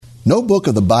No book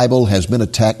of the Bible has been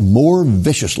attacked more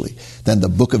viciously than the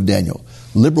book of Daniel.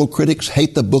 Liberal critics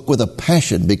hate the book with a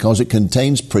passion because it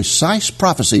contains precise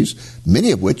prophecies,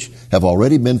 many of which have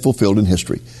already been fulfilled in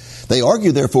history. They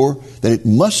argue, therefore, that it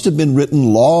must have been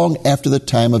written long after the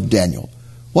time of Daniel.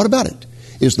 What about it?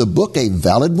 Is the book a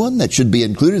valid one that should be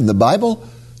included in the Bible?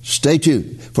 Stay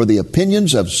tuned for the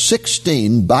opinions of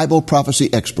 16 Bible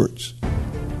prophecy experts.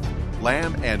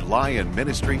 Lamb and Lion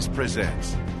Ministries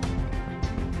presents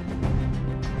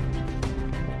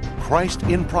Christ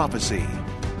in Prophecy,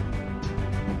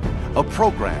 a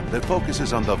program that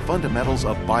focuses on the fundamentals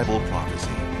of Bible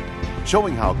prophecy,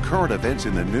 showing how current events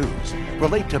in the news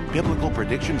relate to biblical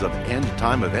predictions of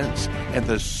end-time events and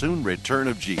the soon return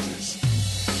of Jesus.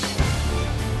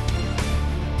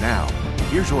 Now,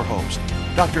 here's your host,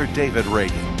 Dr. David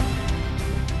Reagan.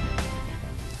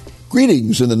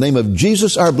 Greetings in the name of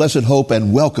Jesus, our blessed hope,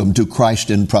 and welcome to Christ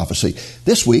in Prophecy.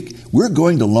 This week, we're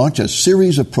going to launch a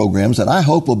series of programs that I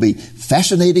hope will be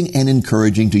fascinating and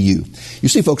encouraging to you. You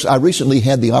see, folks, I recently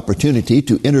had the opportunity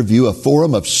to interview a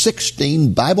forum of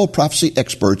 16 Bible prophecy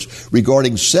experts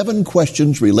regarding 7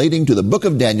 questions relating to the book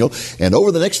of Daniel, and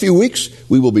over the next few weeks,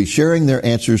 we will be sharing their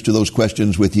answers to those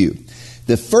questions with you.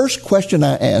 The first question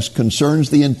I asked concerns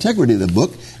the integrity of the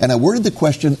book, and I worded the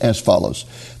question as follows.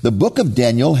 The book of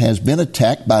Daniel has been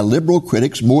attacked by liberal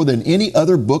critics more than any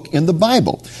other book in the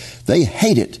Bible. They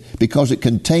hate it because it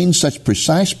contains such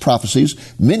precise prophecies,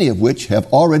 many of which have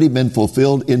already been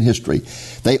fulfilled in history.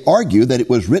 They argue that it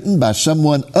was written by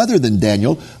someone other than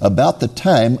Daniel about the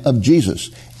time of Jesus.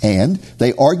 And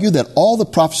they argue that all the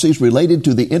prophecies related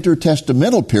to the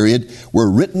intertestamental period were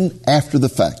written after the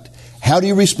fact. How do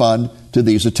you respond to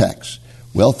these attacks?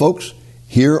 Well, folks,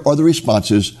 here are the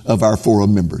responses of our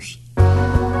forum members.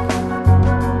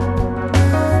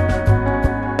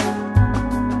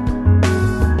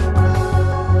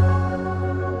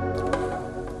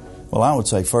 Well, I would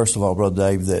say, first of all,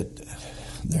 Brother Dave, that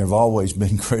there have always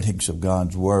been critics of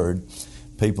God's Word.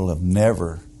 Many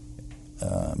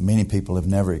people have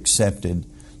never accepted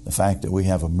the fact that we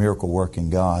have a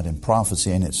miracle-working God, and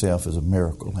prophecy in itself is a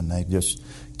miracle, and they just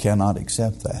cannot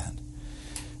accept that.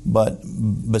 But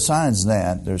besides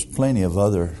that, there's plenty of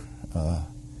other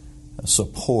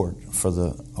support for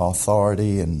the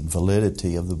authority and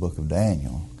validity of the book of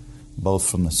Daniel, both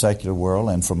from the secular world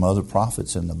and from other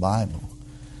prophets in the Bible.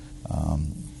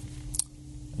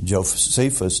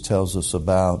 Josephus tells us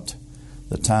about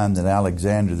the time that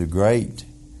Alexander the Great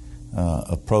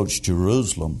approached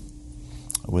Jerusalem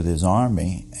with his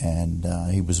army, and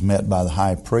he was met by the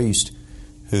high priest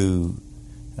who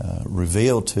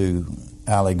revealed to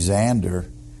Alexander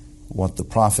what the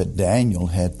prophet Daniel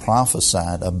had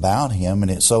prophesied about him,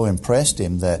 and it so impressed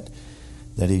him that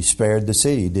he spared the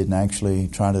city. He didn't actually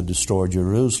try to destroy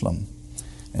Jerusalem.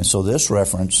 And so this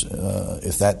reference,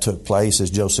 if that took place, as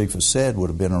Josephus said, would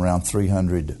have been around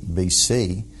 300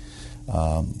 BC,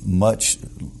 much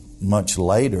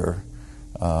later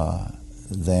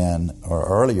or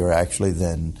earlier actually,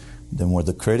 than where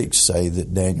the critics say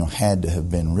that Daniel had to have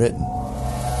been written.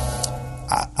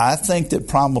 I think that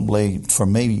probably for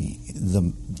me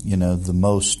the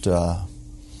most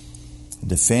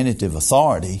definitive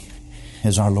authority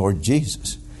is our Lord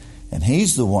Jesus, and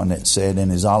He's the one that said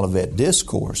in His Olivet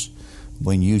Discourse,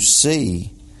 when you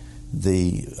see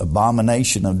the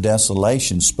abomination of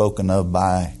desolation spoken of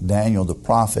by Daniel the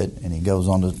prophet, and he goes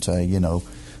on to say,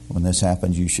 when this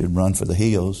happens, you should run for the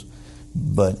hills.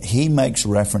 But he makes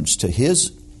reference to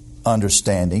his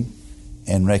understanding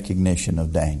and recognition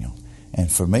of Daniel. And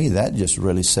for me, that just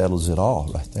really settles it all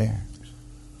right there.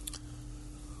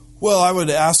 Well, I would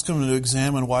ask them to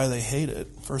examine why they hate it,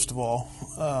 first of all.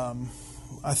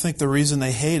 I think the reason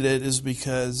they hate it is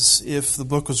because if the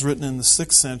book was written in the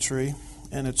 6th century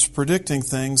and it's predicting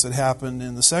things that happened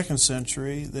in the 2nd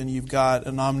century, then you've got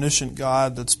an omniscient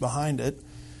God that's behind it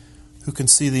who can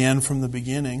see the end from the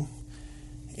beginning.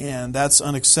 And that's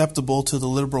unacceptable to the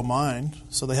liberal mind,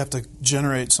 so they have to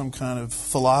generate some kind of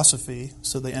philosophy,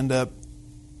 so they end up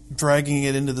dragging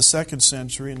it into the 2nd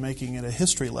century and making it a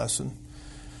history lesson.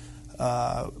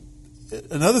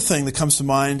 Another thing that comes to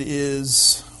mind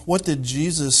is, what did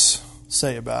Jesus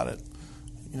say about it?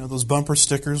 Those bumper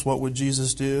stickers, what would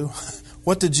Jesus do?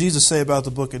 What did Jesus say about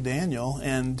the book of Daniel?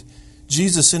 And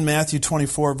Jesus in Matthew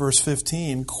 24, verse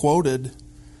 15, quoted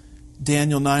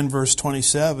Daniel 9, verse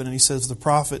 27, and he says, the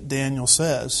prophet Daniel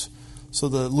says. So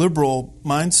the liberal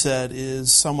mindset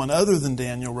is someone other than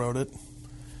Daniel wrote it.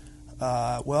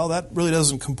 Well, that really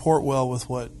doesn't comport well with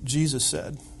what Jesus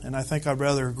said. And I think I'd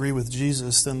rather agree with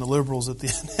Jesus than the liberals at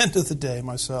the end of the day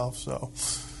myself. So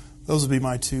those would be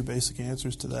my 2 basic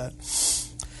answers to that.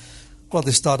 Well,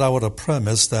 they start out with a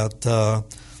premise that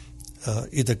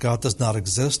either God does not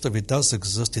exist, or if He does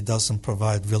exist, He doesn't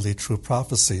provide really true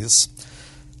prophecies.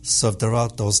 So if there are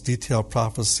those detailed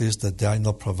prophecies that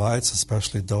Daniel provides,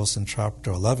 especially those in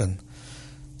chapter 11,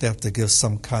 they have to give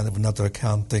some kind of another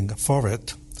accounting for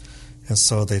it. And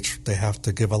so they have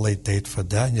to give a late date for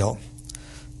Daniel.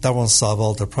 That won't solve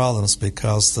all the problems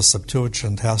because the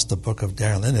Septuagint has the book of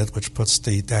Daniel in it, which puts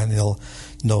the Daniel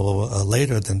no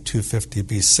later than 250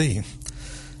 BC.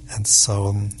 And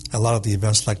so a lot of the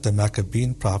events like the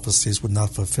Maccabean prophecies would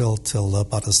not fulfill till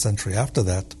about a century after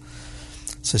that.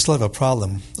 So you still have a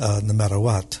problem no matter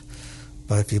what.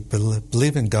 But if you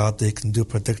believe in God that He can do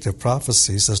predictive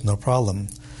prophecies, there's no problem.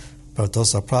 But if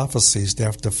those are prophecies, they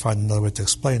have to find another way to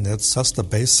explain it. So that's the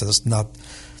basis.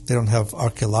 They don't have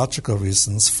archaeological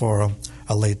reasons for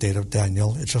a late date of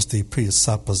Daniel. It's just the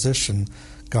presupposition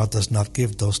God does not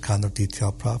give those kind of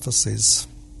detailed prophecies.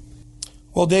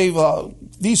 Well, Dave,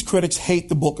 these critics hate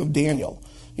the book of Daniel.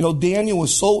 You know, Daniel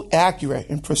was so accurate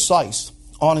and precise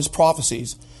on his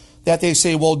prophecies that they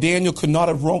say, well, Daniel could not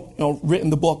have written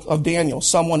the book of Daniel.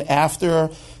 Someone after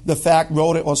the fact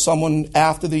wrote it, or someone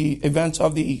after the events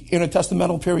of the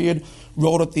intertestamental period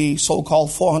wrote it, the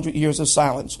so-called 400 years of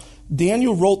silence.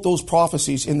 Daniel wrote those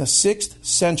prophecies in the 6th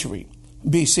century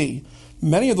BC.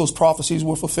 Many of those prophecies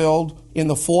were fulfilled in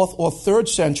the 4th or 3rd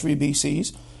century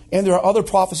BCs, and there are other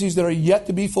prophecies that are yet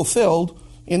to be fulfilled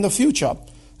in the future.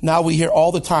 Now we hear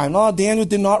all the time, Daniel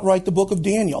did not write the book of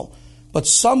Daniel. But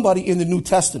somebody in the New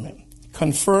Testament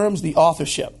confirms the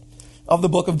authorship of the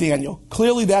book of Daniel.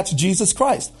 Clearly that's Jesus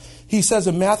Christ. He says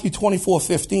in Matthew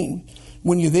 24:15,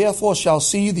 when you therefore shall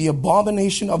see the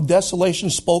abomination of desolation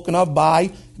spoken of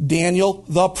by Daniel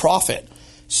the prophet,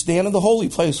 stand in the holy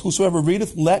place, whosoever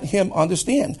readeth, let him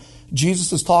understand.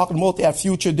 Jesus is talking about that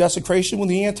future desecration when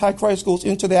the Antichrist goes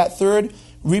into that third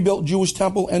rebuilt Jewish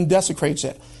temple and desecrates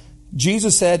it.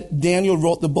 Jesus said Daniel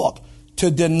wrote the book. To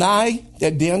deny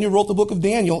that Daniel wrote the book of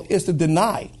Daniel is to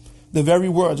deny the very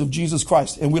words of Jesus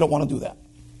Christ, and we don't want to do that.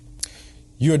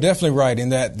 You're definitely right in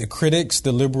that the critics,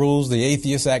 the liberals, the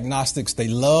atheists, agnostics, they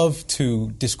love to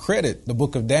discredit the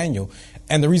book of Daniel.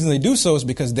 And the reason they do so is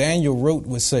because Daniel wrote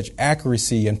with such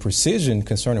accuracy and precision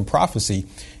concerning prophecy.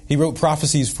 He wrote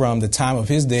prophecies from the time of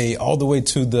his day all the way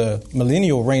to the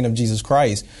millennial reign of Jesus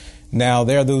Christ. Now,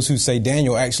 there are those who say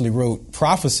Daniel actually wrote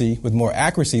prophecy with more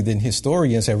accuracy than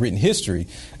historians have written history.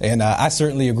 And I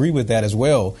certainly agree with that as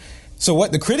well. So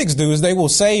what the critics do is they will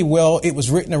say, well, it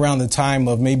was written around the time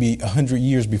of maybe 100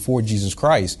 years before Jesus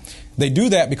Christ. They do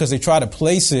that because they try to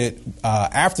place it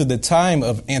after the time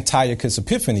of Antiochus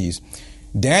Epiphanes.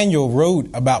 Daniel wrote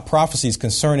about prophecies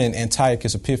concerning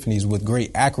Antiochus Epiphanes with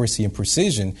great accuracy and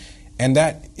precision. And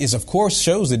that is, of course,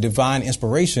 shows the divine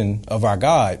inspiration of our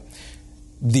God.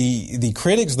 The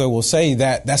critics, though, will say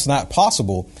that that's not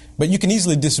possible, but you can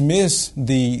easily dismiss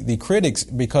the critics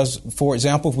because, for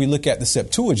example, if we look at the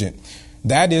Septuagint,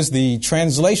 that is the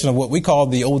translation of what we call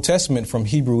the Old Testament from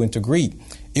Hebrew into Greek.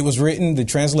 It was written, the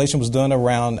translation was done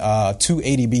around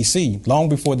 280 BC, long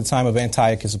before the time of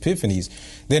Antiochus Epiphanes.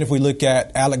 Then if we look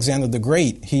at Alexander the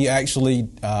Great, he actually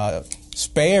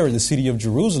spared the city of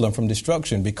Jerusalem from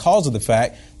destruction because of the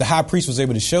fact the high priest was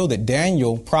able to show that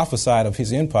Daniel prophesied of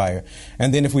his empire.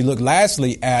 And then if we look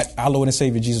lastly at our Lord and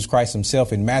Savior Jesus Christ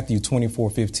himself in Matthew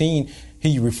 24:15,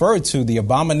 he referred to the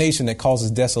abomination that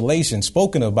causes desolation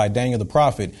spoken of by Daniel the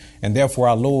prophet, and therefore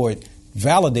our Lord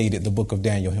validated the book of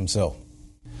Daniel himself.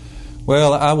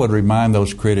 Well, I would remind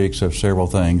those critics of several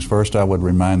things. First, I would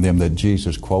remind them that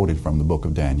Jesus quoted from the book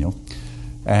of Daniel.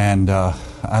 And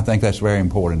I think that's very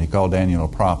important. He called Daniel a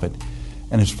prophet.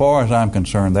 And as far as I'm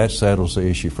concerned, that settles the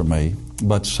issue for me.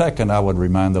 But second, I would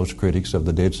remind those critics of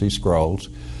the Dead Sea Scrolls.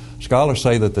 Scholars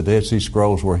say that the Dead Sea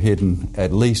Scrolls were hidden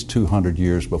at least 200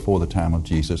 years before the time of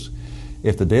Jesus.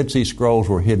 If the Dead Sea Scrolls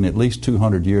were hidden at least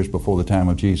 200 years before the time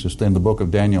of Jesus, then the book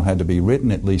of Daniel had to be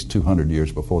written at least 200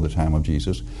 years before the time of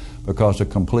Jesus, because a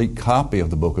complete copy of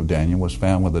the book of Daniel was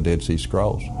found with the Dead Sea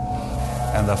Scrolls.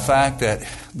 And the fact that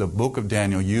the book of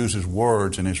Daniel uses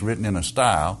words and is written in a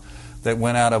style that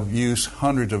went out of use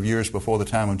hundreds of years before the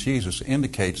time of Jesus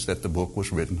indicates that the book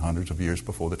was written hundreds of years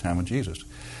before the time of Jesus.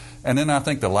 And then I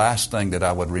think the last thing that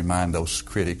I would remind those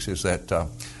critics is that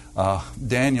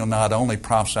Daniel not only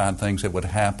prophesied things that would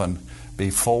happen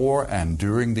before and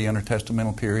during the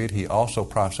intertestamental period, he also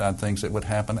prophesied things that would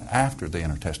happen after the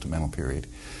intertestamental period.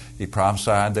 He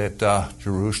prophesied that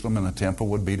Jerusalem and the temple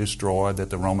would be destroyed,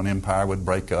 that the Roman Empire would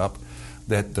break up,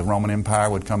 that the Roman Empire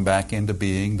would come back into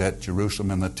being, that Jerusalem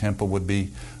and the temple would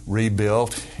be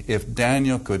rebuilt. If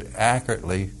Daniel could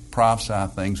accurately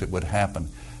prophesy things that would happen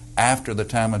after the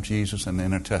time of Jesus and the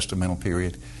intertestamental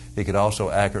period, he could also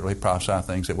accurately prophesy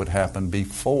things that would happen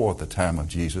before the time of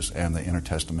Jesus and the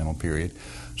intertestamental period.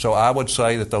 So I would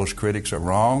say that those critics are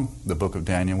wrong. The book of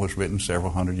Daniel was written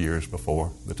several hundred years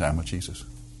before the time of Jesus.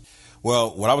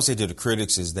 Well, what I would say to the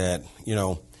critics is that,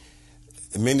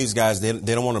 many of these guys, they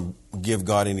don't want to give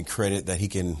God any credit that he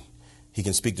can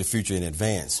speak the future in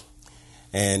advance.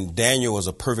 And Daniel was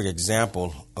a perfect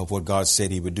example of what God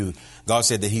said he would do. God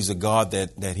said that he's a God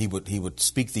that he would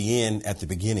speak the end at the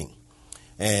beginning.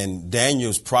 And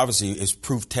Daniel's prophecy is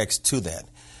proof text to that.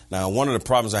 Now, one of the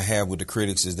problems I have with the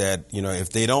critics is that,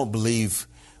 if they don't believe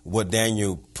what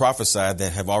Daniel prophesied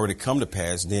that have already come to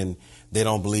pass, then they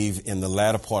don't believe in the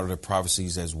latter part of the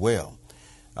prophecies as well.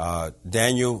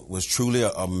 Daniel was truly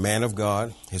a man of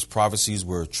God. His prophecies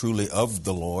were truly of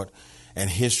the Lord, and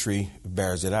history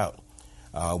bears it out.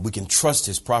 We can trust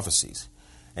his prophecies.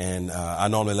 And I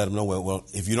normally let them know, well,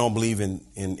 if you don't believe in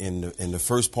the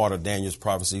first part of Daniel's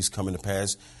prophecies coming to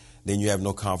pass, then you have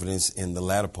no confidence in the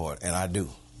latter part, and I do.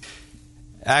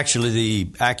 Actually, the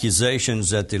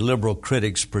accusations that the liberal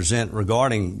critics present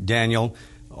regarding Daniel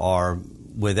are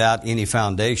without any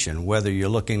foundation, whether you're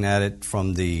looking at it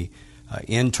from the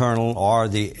internal or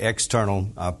the external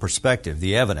perspective,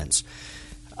 the evidence.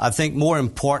 I think more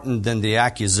important than the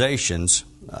accusations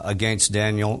against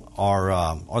Daniel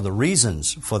are the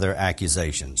reasons for their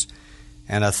accusations.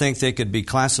 And I think they could be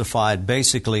classified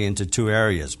basically into two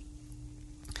areas.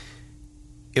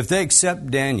 If they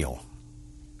accept Daniel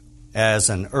as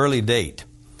an early date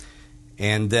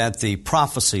and that the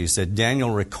prophecies that Daniel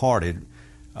recorded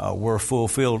were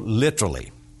fulfilled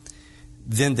literally,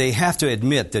 then they have to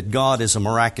admit that God is a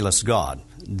miraculous God,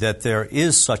 that there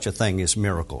is such a thing as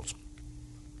miracles.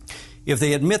 If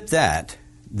they admit that,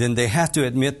 then they have to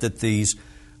admit that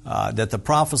that the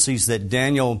prophecies that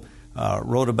Daniel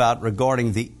wrote about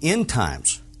regarding the end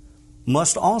times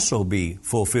must also be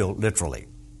fulfilled literally.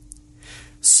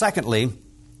 Secondly,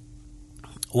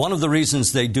 one of the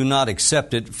reasons they do not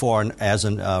accept it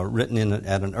written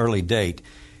at an early date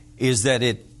is that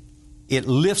it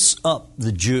lifts up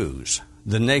the Jews,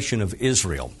 the nation of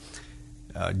Israel.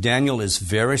 Daniel is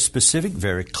very specific,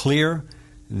 very clear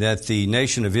that the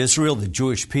nation of Israel, the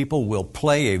Jewish people, will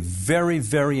play a very,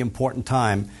 very important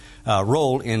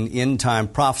role in end-time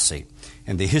prophecy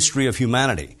and the history of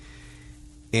humanity.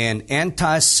 And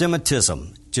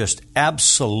anti-Semitism just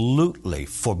absolutely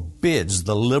forbids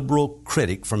the liberal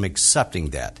critic from accepting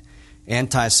that.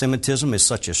 Anti-Semitism is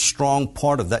such a strong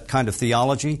part of that kind of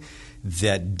theology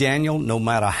that Daniel, no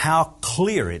matter how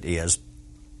clear it is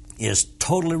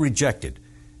totally rejected,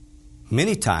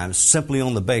 many times simply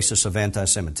on the basis of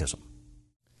anti-Semitism.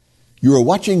 You are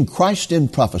watching Christ in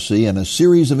Prophecy and a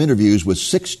series of interviews with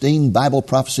 16 Bible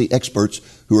prophecy experts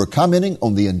who are commenting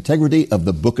on the integrity of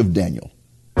the book of Daniel.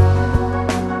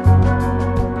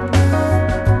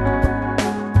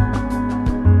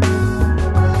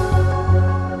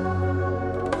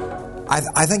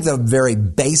 I think the very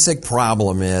basic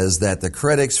problem is that the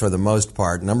critics, for the most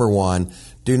part, number one,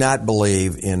 do not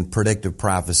believe in predictive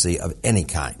prophecy of any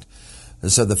kind.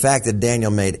 So the fact that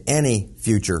Daniel made any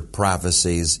future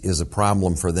prophecies is a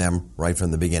problem for them right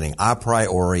from the beginning. A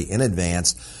priori, in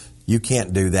advance, you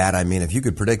can't do that. I mean, if you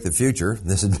could predict the future,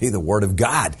 this would be the Word of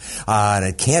God. And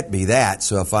it can't be that.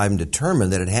 So if I'm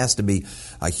determined that it has to be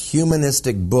a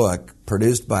humanistic book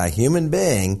produced by a human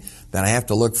being, then I have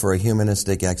to look for a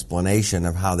humanistic explanation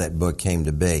of how that book came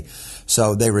to be.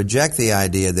 So they reject the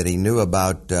idea that he knew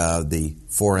about the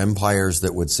four empires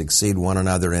that would succeed one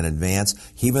another in advance,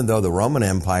 even though the Roman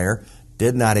Empire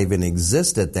did not even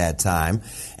exist at that time.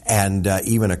 And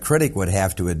even a critic would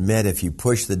have to admit, if you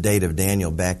push the date of Daniel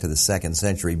back to the 2nd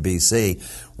century BC,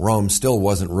 Rome still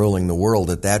wasn't ruling the world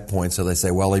at that point, so they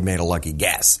say, well, he made a lucky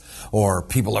guess. Or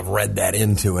people have read that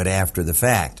into it after the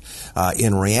fact.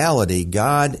 In reality,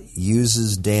 God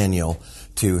uses Daniel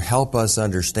to help us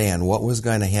understand what was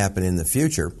going to happen in the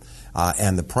future.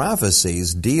 And the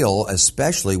prophecies deal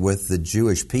especially with the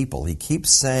Jewish people. He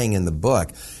keeps saying in the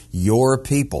book, your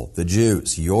people, the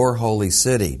Jews, your holy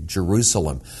city,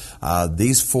 Jerusalem.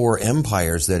 These four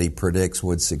empires that he predicts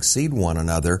would succeed one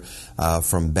another,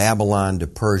 from Babylon to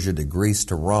Persia to Greece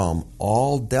to Rome,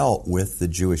 all dealt with the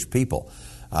Jewish people.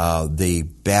 The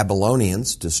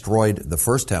Babylonians destroyed the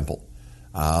first temple.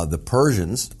 The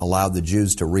Persians allowed the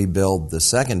Jews to rebuild the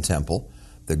second temple.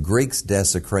 The Greeks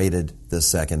desecrated the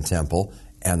second temple,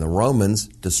 and the Romans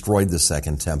destroyed the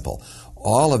second temple.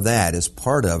 All of that is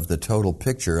part of the total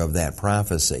picture of that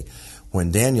prophecy. When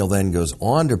Daniel then goes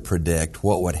on to predict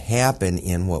what would happen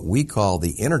in what we call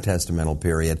the intertestamental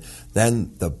period,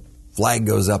 then the flag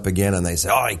goes up again and they say,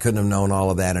 oh, he couldn't have known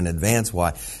all of that in advance.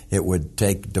 Why? It would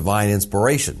take divine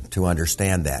inspiration to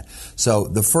understand that. So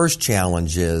the first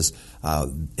challenge is,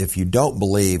 if you don't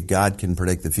believe God can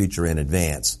predict the future in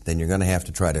advance, then you're going to have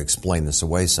to try to explain this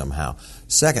away somehow.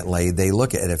 Secondly, they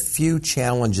look at a few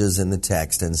challenges in the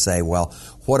text and say, well,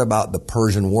 what about the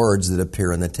Persian words that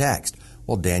appear in the text?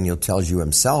 Well, Daniel tells you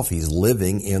himself he's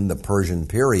living in the Persian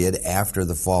period after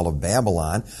the fall of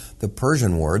Babylon. The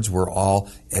Persian words were all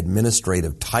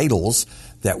administrative titles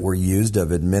that were used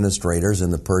of administrators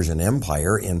in the Persian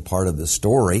Empire in part of the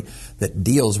story that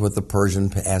deals with the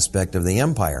Persian aspect of the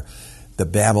empire. The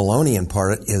Babylonian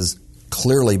part is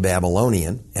clearly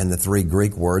Babylonian, and the three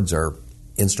Greek words are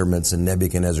instruments in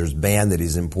Nebuchadnezzar's band that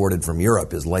he's imported from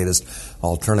Europe, his latest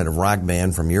alternative rock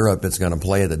band from Europe. It's going to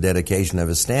play at the dedication of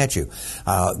his statue.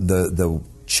 The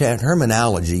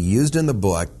terminology used in the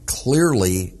book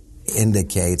clearly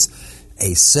indicates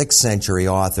a 6th century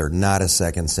author, not a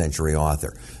 2nd century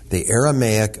author. The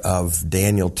Aramaic of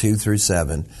Daniel 2 through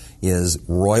 7 is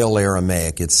Royal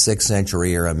Aramaic. It's 6th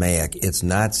century Aramaic. It's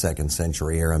not 2nd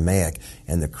century Aramaic,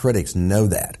 and the critics know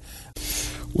that.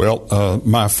 Well,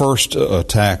 my first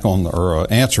attack on or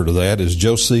answer to that is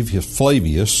Josephus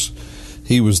Flavius.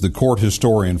 He was the court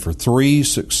historian for 3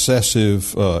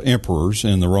 successive emperors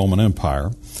in the Roman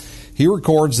Empire. He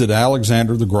records that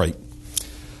Alexander the Great,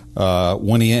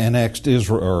 when he annexed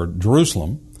Israel or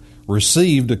Jerusalem,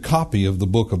 received a copy of the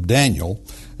book of Daniel,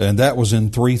 and that was in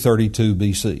 332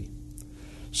 BC.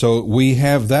 So we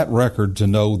have that record to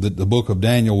know that the book of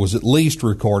Daniel was at least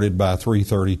recorded by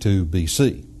 332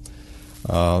 BC.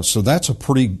 So that's a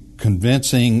pretty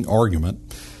convincing argument.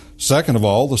 Second of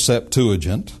all, the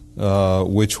Septuagint,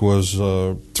 which was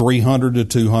 300 to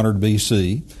 200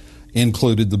 BC,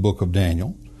 included the book of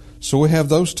Daniel. So we have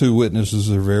those 2 witnesses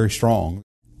that are very strong.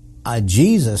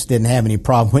 Jesus didn't have any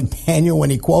problem with Daniel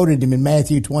when he quoted him in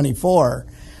Matthew 24.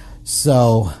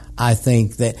 So I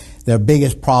think that their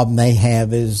biggest problem they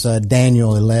have is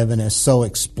Daniel 11 is so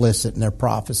explicit in their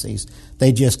prophecies.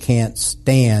 They just can't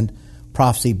stand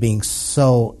prophecy being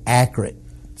so accurate.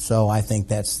 So I think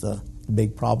that's the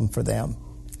big problem for them.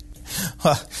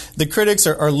 The critics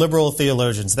are liberal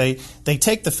theologians. They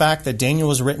take the fact that Daniel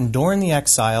was written during the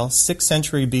exile, 6th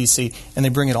century BC, and they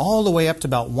bring it all the way up to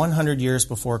about 100 years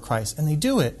before Christ. And they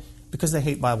do it because they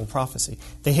hate Bible prophecy.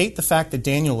 They hate the fact that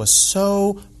Daniel was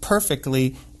so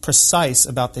perfectly precise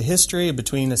about the history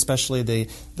between especially the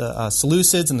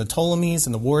Seleucids and the Ptolemies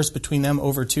and the wars between them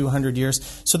over 200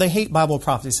 years. So they hate Bible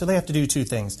prophecy. So they have to do 2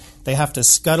 things. They have to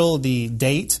scuttle the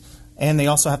date, and they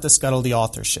also have to scuttle the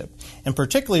authorship. And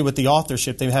particularly with the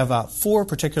authorship, they have about 4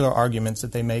 particular arguments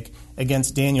that they make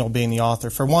against Daniel being the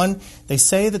author. For one, they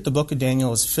say that the book of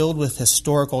Daniel is filled with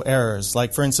historical errors,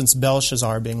 like, for instance,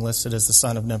 Belshazzar being listed as the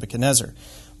son of Nebuchadnezzar.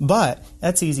 But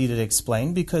that's easy to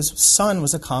explain because son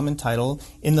was a common title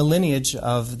in the lineage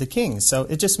of the king. So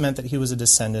it just meant that he was a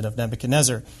descendant of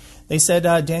Nebuchadnezzar. They said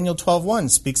Daniel 12:1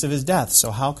 speaks of his death.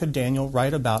 So how could Daniel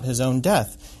write about his own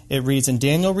death? It reads, and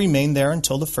Daniel remained there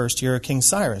until the 1st year of King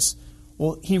Cyrus.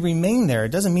 Well, he remained there.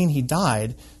 It doesn't mean he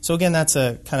died. So again, that's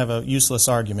a kind of a useless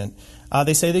argument.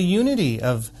 They say the unity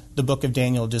of the book of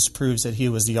Daniel disproves that he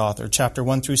was the author. Chapter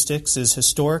 1 through 6 is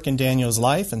historic in Daniel's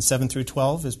life, and 7 through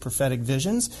 12 is prophetic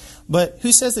visions. But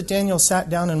who says that Daniel sat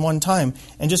down in one time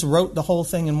and just wrote the whole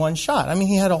thing in one shot? I mean,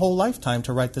 he had a whole lifetime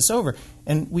to write this over.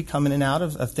 And we come in and out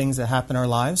of things that happen in our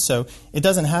lives, so it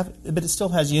doesn't have, but it still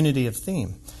has unity of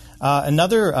theme.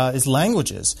 Another is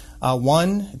languages.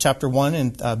 Chapter 1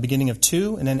 and beginning of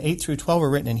 2, and then 8 through 12 are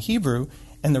written in Hebrew,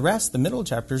 and the rest, the middle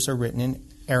chapters, are written in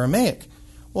Aramaic.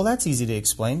 Well, that's easy to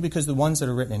explain because the ones that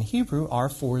are written in Hebrew are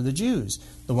for the Jews.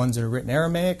 The ones that are written in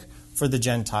Aramaic for the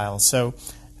Gentiles. So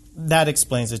that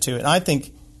explains it too. And I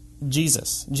think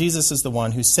Jesus is the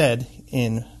one who said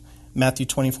in Matthew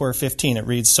 24:15, it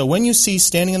reads, so when you see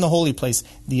standing in the holy place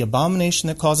the abomination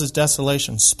that causes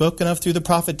desolation, spoken of through the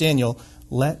prophet Daniel,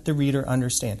 let the reader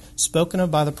understand. Spoken of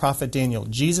by the prophet Daniel.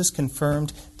 Jesus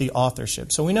confirmed the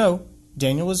authorship. So we know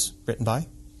Daniel was written by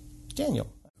Daniel.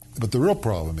 But the real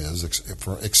problem is,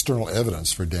 for external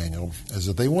evidence for Daniel, is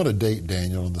that they want to date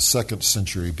Daniel in the 2nd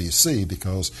century BC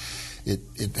because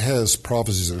it has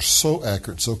prophecies that are so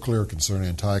accurate, so clear concerning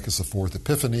Antiochus IV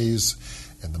Epiphanes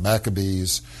and the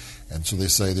Maccabees. And so they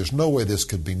say there's no way this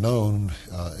could be known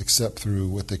except through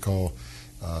what they call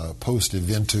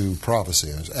post-eventu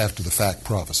prophecy, after-the-fact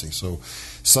prophecy. So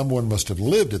someone must have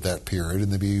lived at that period,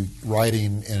 and they'd be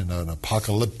writing in an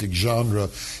apocalyptic genre,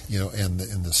 and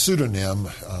the pseudonym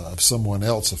of someone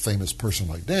else, a famous person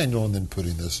like Daniel, and then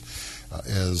putting this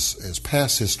as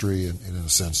past history and in a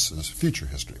sense, as future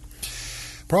history.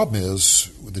 Problem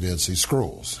is with the Dead Sea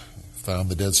Scrolls. found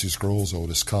the Dead Sea Scrolls,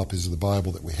 oldest copies of the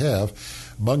Bible that we have.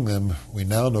 Among them, we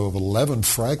now know of 11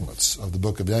 fragments of the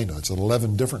book of Daniel. It's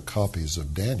 11 different copies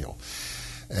of Daniel.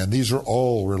 And these are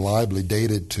all reliably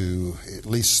dated to at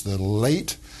least the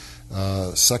late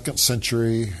 2nd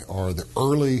century or the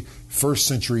early 1st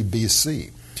century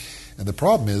BC. And the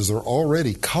problem is they're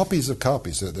already copies of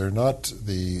copies. They're not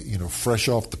fresh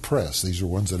off the press. These are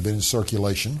ones that have been in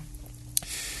circulation.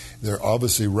 They're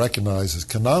obviously recognized as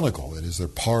canonical. That is, they're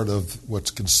part of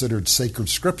what's considered sacred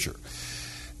scripture.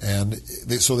 And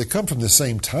so they come from the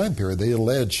same time period. They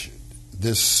allege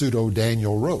this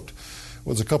pseudo-Daniel wrote.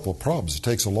 Well, there's a couple of problems. It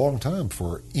takes a long time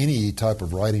for any type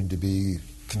of writing to be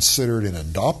considered and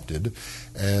adopted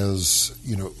as,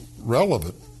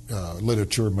 relevant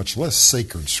literature, much less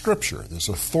sacred scripture. There's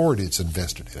authority that's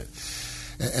invested in it.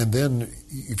 And then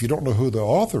if you don't know who the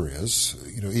author is,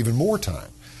 even more time.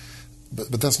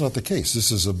 But that's not the case.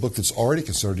 This is a book that's already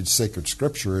considered sacred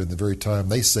scripture in the very time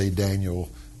they say Daniel,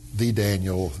 the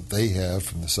Daniel they have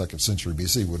from the 2nd century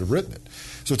BC would have written it.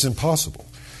 So it's impossible.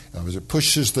 As it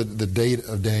pushes the date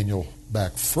of Daniel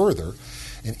back further,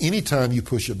 and any time you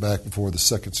push it back before the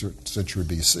 2nd century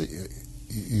BC,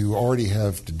 you already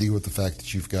have to deal with the fact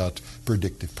that you've got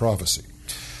predictive prophecy.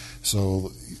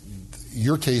 So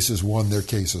your case is won, their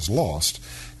case is lost,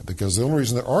 because the only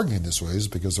reason they're arguing this way is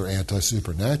because they're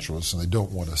anti-supernaturalists and they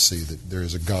don't want to see that there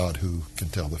is a God who can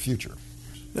tell the future.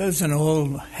 That's an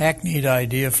old hackneyed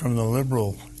idea from the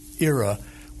liberal era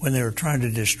when they were trying to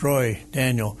destroy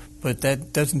Daniel, but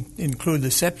that doesn't include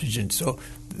the Septuagint. So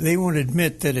they won't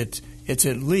admit that it's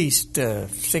at least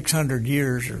 600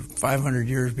 years or 500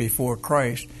 years before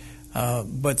Christ.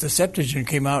 But the Septuagint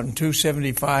came out in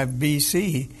 275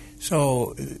 BC,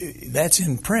 so that's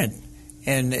in print.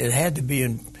 And it had to be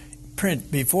in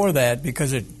print before that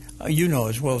because it,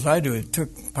 as well as I do, it took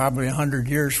probably 100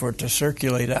 years for it to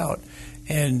circulate out.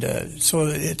 And so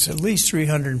it's at least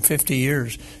 350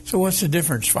 years. So what's the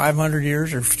difference, 500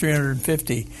 years or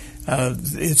 350?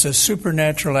 It's a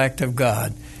supernatural act of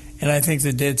God. And I think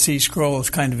the Dead Sea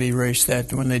Scrolls kind of erased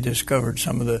that when they discovered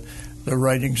some of the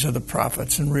writings of the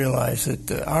prophets and realized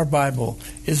that our Bible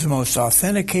is the most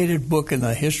authenticated book in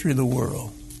the history of the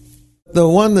world. The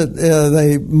one that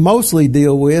they mostly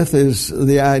deal with is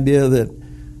the idea that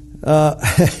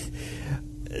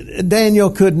Daniel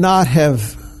could not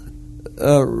have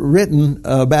written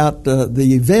about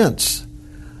the events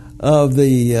of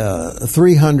the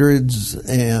 300s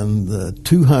and the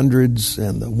 200s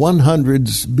and the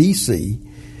 100s BC,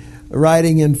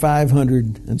 writing in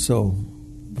 500 and so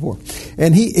forth.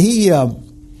 And he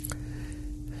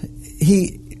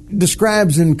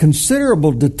describes in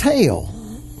considerable detail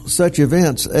such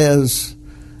events as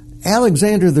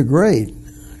Alexander the Great,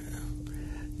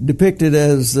 depicted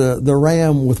as the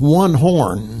ram with one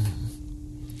horn,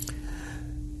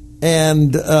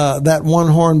 and that one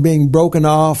horn being broken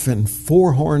off and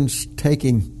four horns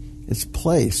taking its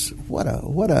place. What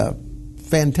a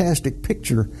fantastic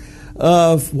picture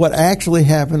of what actually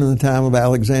happened in the time of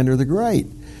Alexander the Great.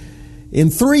 In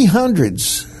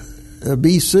 300s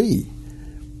BC,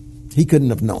 he couldn't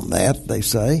have known that, they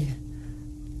say.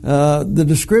 The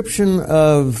description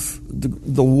of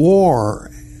the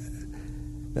war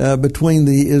between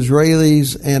the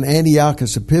Israelis and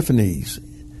Antiochus Epiphanes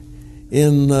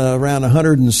in around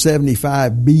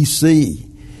 175 BC,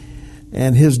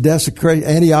 and his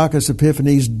Antiochus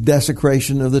Epiphanes'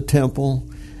 desecration of the temple,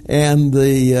 and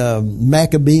the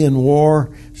Maccabean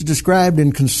War is described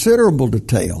in considerable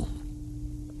detail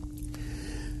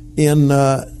in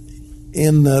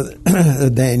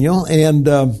Daniel, and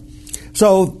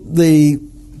so the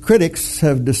critics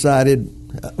have decided,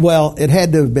 well, it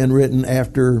had to have been written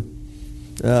after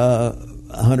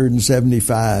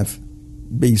 175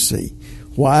 BC.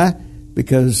 Why?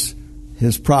 Because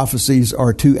his prophecies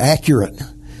are too accurate,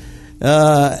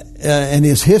 and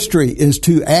his history is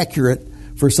too accurate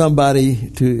for somebody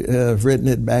to have written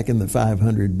it back in the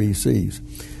 500 BCs.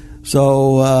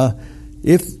 So,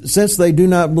 since they do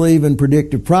not believe in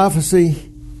predictive prophecy,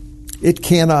 it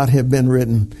cannot have been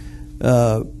written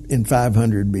in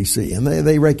 500 BC, and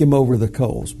they rake him over the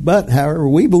coals. But, however,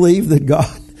 we believe that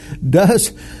God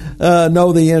does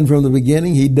know the end from the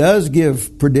beginning. He does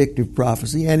give predictive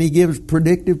prophecy, and he gives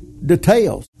predictive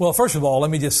details. Well, first of all, let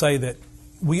me just say that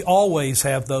we always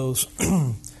have those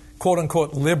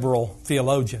quote-unquote liberal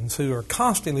theologians who are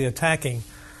constantly attacking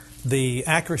the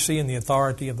accuracy and the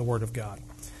authority of the Word of God.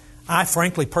 I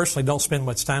frankly, personally don't spend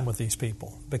much time with these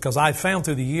people because I've found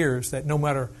through the years that no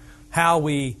matter how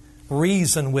we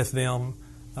reason with them,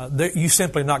 you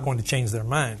simply are not going to change their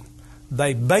mind.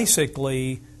 They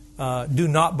basically do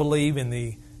not believe in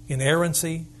the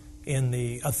inerrancy, in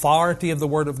the authority of the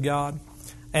Word of God.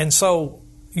 And so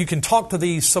you can talk to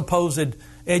these supposed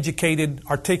educated,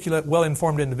 articulate,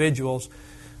 well-informed individuals,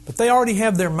 but they already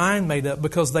have their mind made up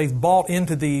because they've bought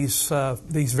into these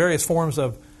various forms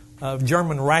of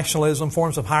German rationalism,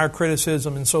 forms of higher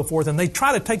criticism, and so forth. And they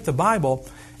try to take the Bible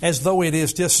as though it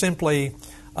is just simply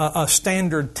a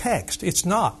standard text. It's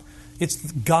not.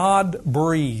 It's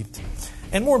God-breathed.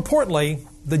 And more importantly,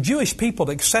 the Jewish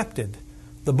people accepted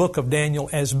the book of Daniel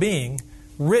as being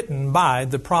written by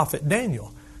the prophet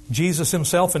Daniel. Jesus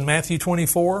himself in Matthew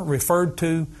 24 referred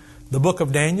to the book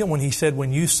of Daniel when he said,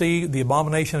 when you see the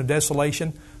abomination of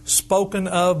desolation spoken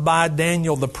of by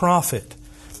Daniel the prophet.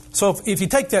 So if you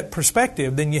take that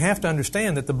perspective, then you have to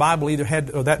understand that the Bible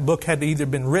that book had either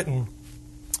been written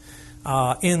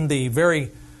in the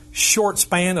very short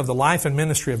span of the life and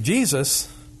ministry of Jesus,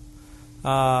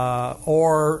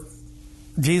 or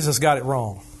Jesus got it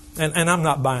wrong. And I'm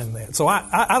not buying that. So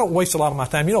I don't waste a lot of my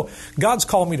time. You know, God's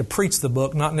called me to preach the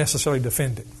book, not necessarily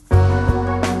defend it.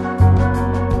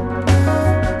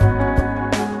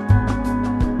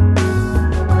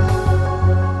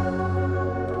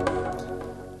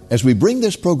 As we bring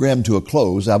this program to a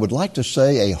close, I would like to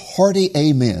say a hearty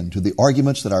amen to the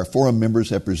arguments that our forum members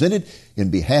have presented in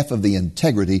behalf of the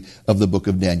integrity of the book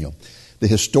of Daniel. The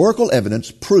historical evidence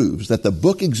proves that the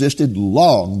book existed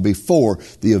long before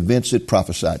the events it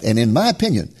prophesied. And in my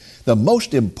opinion, the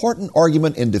most important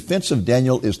argument in defense of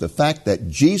Daniel is the fact that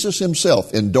Jesus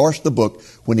himself endorsed the book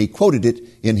when he quoted it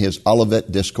in his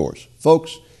Olivet Discourse.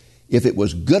 Folks, if it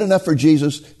was good enough for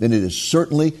Jesus, then it is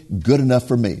certainly good enough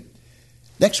for me.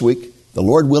 Next week, the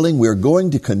Lord willing, we're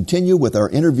going to continue with our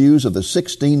interviews of the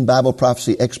 16 Bible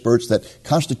prophecy experts that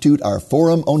constitute our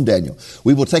forum on Daniel.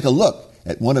 We will take a look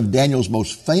at one of Daniel's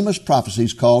most famous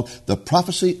prophecies called the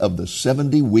prophecy of the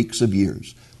 70 weeks of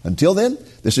years. Until then,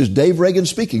 this is Dave Reagan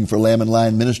speaking for Lamb and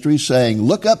Lion Ministries saying,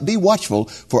 look up, be watchful,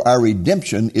 for our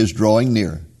redemption is drawing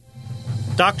near.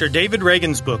 Dr. David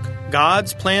Reagan's book,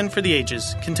 God's Plan for the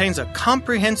Ages, contains a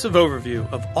comprehensive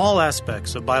overview of all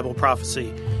aspects of Bible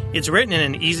prophecy. It's written in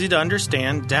an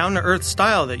easy-to-understand, down-to-earth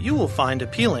style that you will find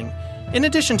appealing. In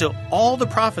addition to all the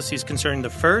prophecies concerning the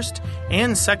first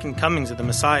and second comings of the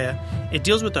Messiah, it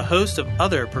deals with a host of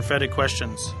other prophetic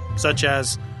questions, such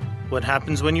as, what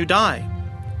happens when you die?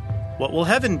 What will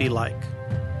heaven be like?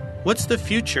 What's the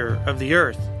future of the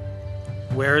earth?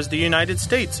 Where is the United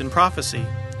States in prophecy?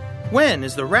 When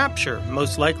is the rapture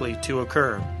most likely to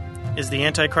occur? Is the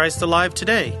Antichrist alive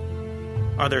today?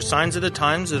 Are there signs of the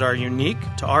times that are unique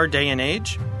to our day and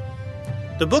age?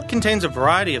 The book contains a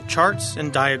variety of charts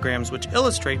and diagrams which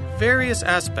illustrate various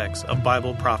aspects of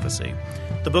Bible prophecy.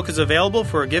 The book is available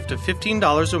for a gift of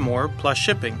 $15 or more plus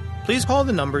shipping. Please call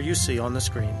the number you see on the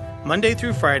screen, Monday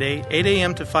through Friday, 8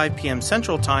 a.m. to 5 p.m.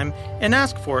 Central Time, and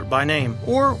ask for it by name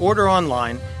or order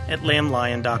online at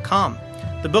lamblion.com.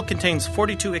 The book contains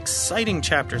 42 exciting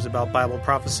chapters about Bible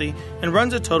prophecy and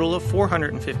runs a total of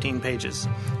 415 pages.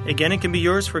 Again, it can be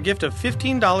yours for a gift of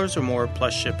 $15 or more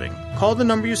plus shipping. Call the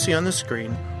number you see on the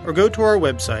screen or go to our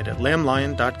website at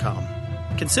lamblion.com.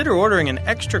 Consider ordering an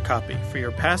extra copy for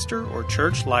your pastor or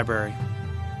church library.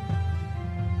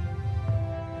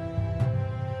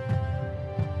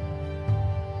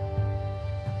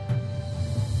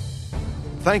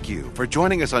 Thank you for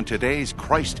joining us on today's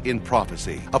Christ in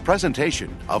Prophecy, a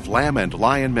presentation of Lamb and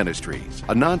Lion Ministries,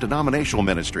 a non-denominational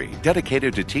ministry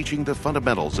dedicated to teaching the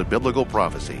fundamentals of biblical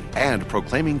prophecy and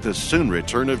proclaiming the soon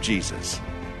return of Jesus.